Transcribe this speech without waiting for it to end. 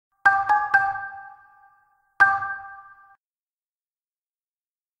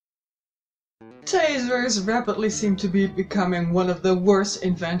Tasers rapidly seem to be becoming one of the worst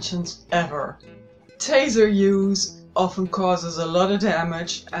inventions ever. Taser use often causes a lot of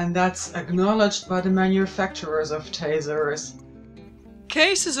damage, and that's acknowledged by the manufacturers of tasers.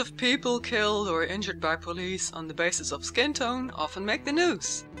 Cases of people killed or injured by police on the basis of skin tone often make the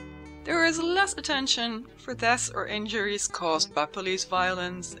news. There is less attention for deaths or injuries caused by police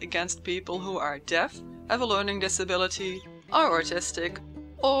violence against people who are deaf, have a learning disability, are autistic,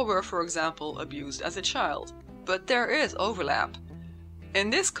 or were, for example, abused as a child. But there is overlap. In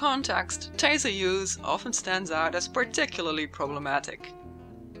this context, taser use often stands out as particularly problematic.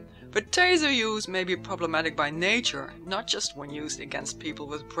 But taser use may be problematic by nature, not just when used against people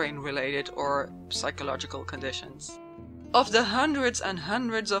with brain-related or psychological conditions. Of the hundreds and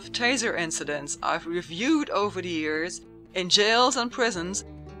hundreds of taser incidents I've reviewed over the years, in jails and prisons,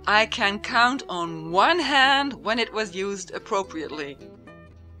 I can count on one hand when it was used appropriately.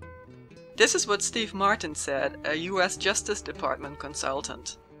 This is what Steve Martin said, a US Justice Department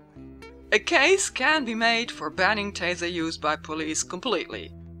consultant. A case can be made for banning taser use by police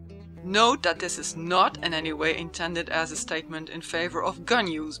completely. Note that this is not in any way intended as a statement in favor of gun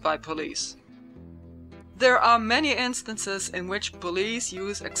use by police. There are many instances in which police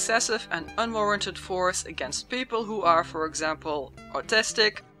use excessive and unwarranted force against people who are, for example,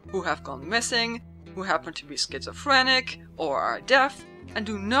 autistic, who have gone missing, who happen to be schizophrenic or are deaf, and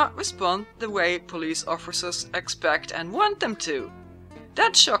do not respond the way police officers expect and want them to.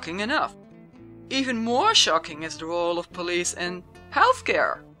 That's shocking enough. Even more shocking is the role of police in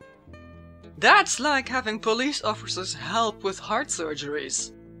healthcare. That's like having police officers help with heart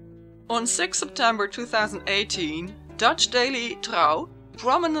surgeries. On 6 September 2018, Dutch daily Trouw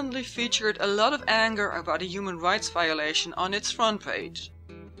prominently featured a lot of anger about a human rights violation on its front page.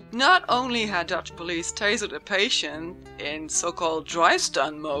 Not only had Dutch police tasered a patient in so-called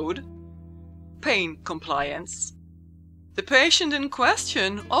drive-stun mode, pain compliance, the patient in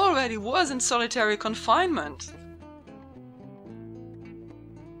question already was in solitary confinement.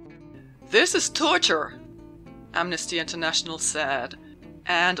 This is torture, Amnesty International said,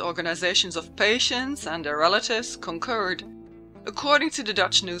 and organizations of patients and their relatives concurred. According to the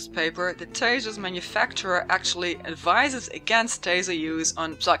Dutch newspaper, the taser's manufacturer actually advises against taser use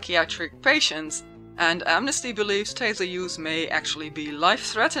on psychiatric patients, and Amnesty believes taser use may actually be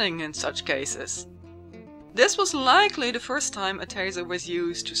life-threatening in such cases. This was likely the first time a taser was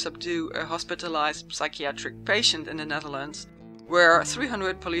used to subdue a hospitalized psychiatric patient in the Netherlands, where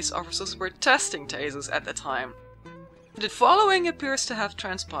 300 police officers were testing tasers at the time. The following appears to have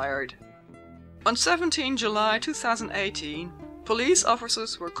transpired. On 17 July 2018, police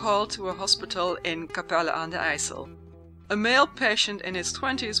officers were called to a hospital in Capelle aan de IJssel. A male patient in his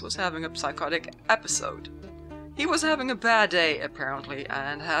 20s was having a psychotic episode. He was having a bad day apparently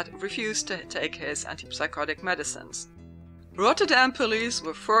and had refused to take his antipsychotic medicines. Rotterdam police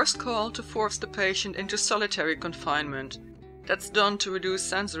were first called to force the patient into solitary confinement. That's done to reduce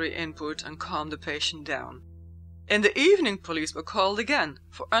sensory input and calm the patient down. In the evening, police were called again,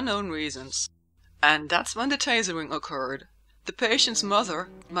 for unknown reasons. And that's when the tasering occurred. The patient's mother,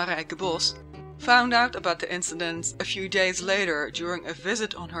 Marijke Bos, found out about the incident a few days later during a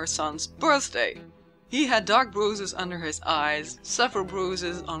visit on her son's birthday. He had dark bruises under his eyes, several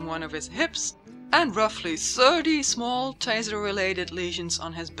bruises on one of his hips, and roughly 30 small taser-related lesions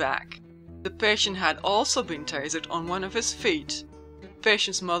on his back. The patient had also been tasered on one of his feet. The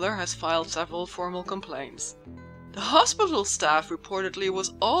patient's mother has filed several formal complaints. The hospital staff reportedly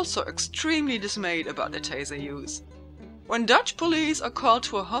was also extremely dismayed about the taser use. When Dutch police are called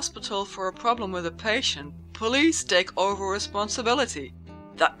to a hospital for a problem with a patient, police take over responsibility.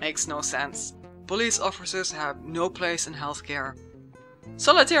 That makes no sense. Police officers have no place in healthcare.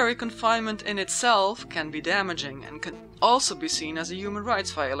 Solitary confinement in itself can be damaging and can also be seen as a human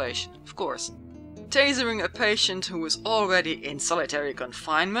rights violation, of course. Tasering a patient who is already in solitary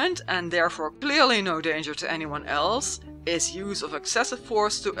confinement and therefore clearly no danger to anyone else is use of excessive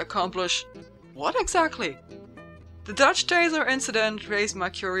force to accomplish what exactly? The Dutch taser incident raised my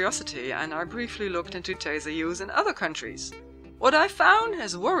curiosity and I briefly looked into taser use in other countries. What I found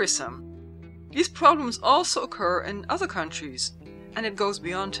is worrisome. These problems also occur in other countries, and it goes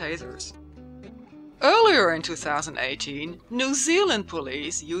beyond tasers. Earlier in 2018, New Zealand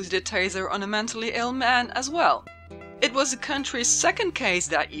police used a taser on a mentally ill man as well. It was the country's second case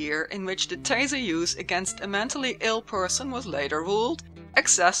that year in which the taser use against a mentally ill person was later ruled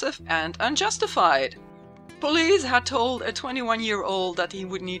excessive and unjustified. Police had told a 21-year-old that he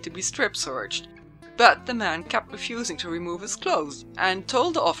would need to be strip searched, but the man kept refusing to remove his clothes and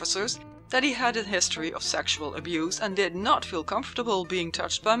told the officers that he had a history of sexual abuse and did not feel comfortable being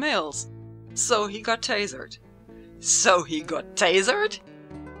touched by males. so he got tasered. So he got tasered?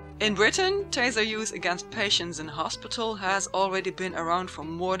 In Britain, taser use against patients in hospital has already been around for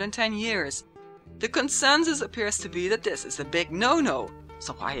more than 10 years. The consensus appears to be that this is a big no-no.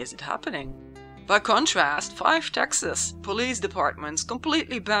 So why is it happening? By contrast, 5 Texas police departments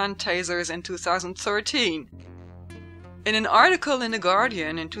completely banned tasers in 2013. In an article in The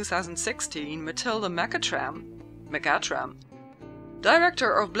Guardian in 2016, Matilda McAtram,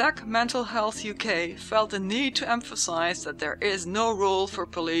 director of Black Mental Health UK, felt the need to emphasize that there is no role for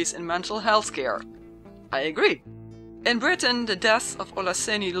police in mental health care. I agree. In Britain, the death of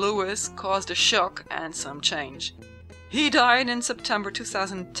Olaseni Lewis caused a shock and some change. He died in September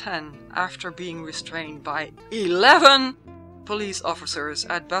 2010 after being restrained by 11 police officers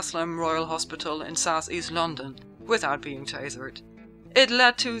at Bethlehem Royal Hospital in southeast London without being tasered. It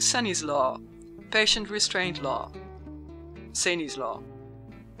led to Seni's Law, Patient Restraint Law, Seni's Law,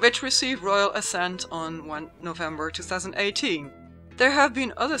 which received royal assent on 1 November 2018. There have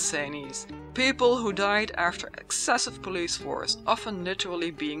been other Senis, people who died after excessive police force, often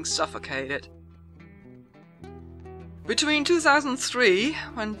literally being suffocated. Between 2003,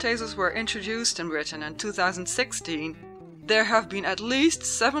 when tasers were introduced in Britain, and 2016, there have been at least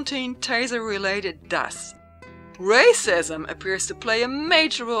 17 taser-related deaths. Racism appears to play a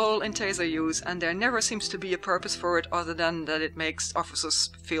major role in taser use, and there never seems to be a purpose for it other than that it makes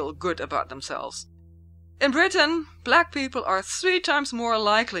officers feel good about themselves. In Britain, black people are 3 times more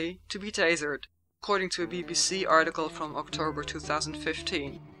likely to be tasered, according to a BBC article from October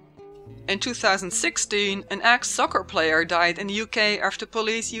 2015. In 2016, an ex-soccer player died in the UK after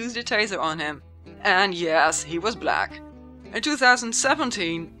police used a taser on him. And yes, he was black. In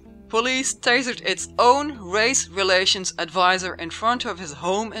 2017, police tasered its own race relations advisor in front of his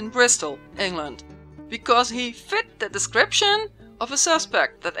home in Bristol, England, because he fit the description of a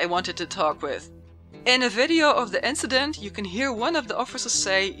suspect that they wanted to talk with. In a video of the incident, you can hear one of the officers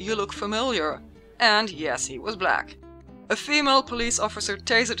say, "You look familiar," and yes, he was black. A female police officer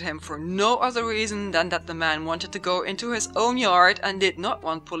tasered him for no other reason than that the man wanted to go into his own yard and did not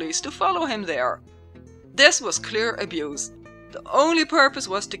want police to follow him there. This was clear abuse. The only purpose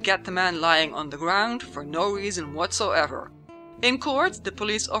was to get the man lying on the ground for no reason whatsoever. In court, the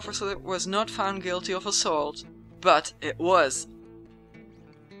police officer was not found guilty of assault, but it was.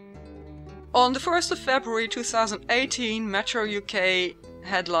 On the 1st of February 2018, Metro UK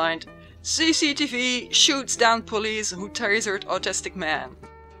headlined, "CCTV shoots down police who tasered autistic man."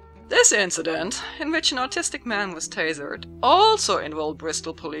 This incident, in which an autistic man was tasered, also involved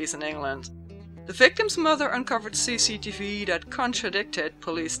Bristol police in England. The victim's mother uncovered CCTV that contradicted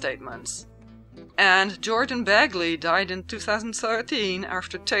police statements. And Jordan Bagley died in 2013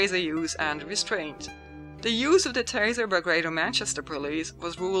 after taser use and restraint. The use of the taser by Greater Manchester Police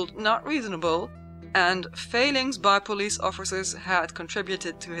was ruled not reasonable, and failings by police officers had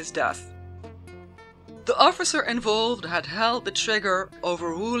contributed to his death. The officer involved had held the trigger,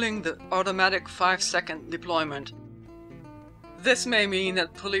 overruling the automatic 5-second deployment. This may mean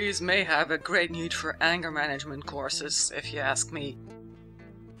that police may have a great need for anger management courses, if you ask me.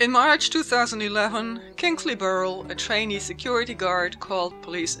 In March 2011, Kingsley Burrell, a trainee security guard, called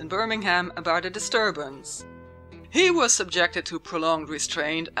police in Birmingham about a disturbance. He was subjected to prolonged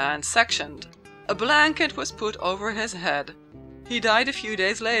restraint and sectioned. A blanket was put over his head. He died a few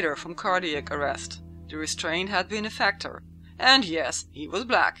days later from cardiac arrest. The restraint had been a factor. And yes, he was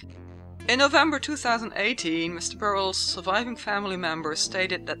black. In November 2018, Mr. Burrell's surviving family members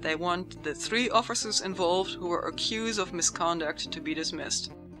stated that they want the 3 officers involved who were accused of misconduct to be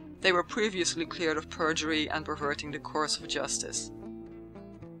dismissed. They were previously cleared of perjury and perverting the course of justice.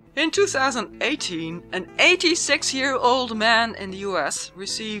 In 2018, an 86-year-old man in the US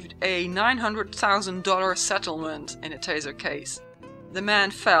received a $900,000 settlement in a taser case. The man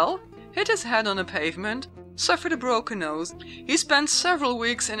fell, hit his head on a pavement, suffered a broken nose. He spent several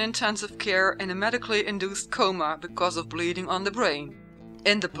weeks in intensive care in a medically induced coma because of bleeding on the brain.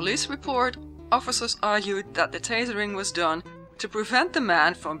 In the police report, officers argued that the tasering was done to prevent the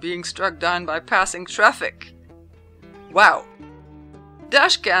man from being struck down by passing traffic. Wow!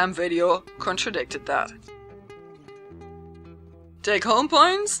 Dashcam video contradicted that. Take home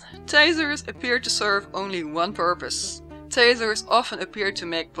points? Tasers appear to serve only one purpose. Tasers often appear to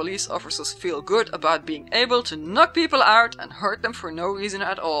make police officers feel good about being able to knock people out and hurt them for no reason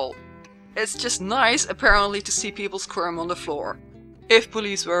at all. It's just nice, apparently, to see people squirm on the floor. If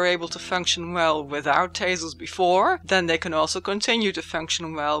police were able to function well without tasers before, then they can also continue to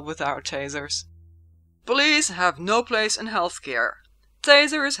function well without tasers. Police have no place in healthcare.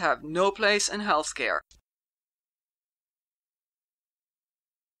 Tasers have no place in healthcare.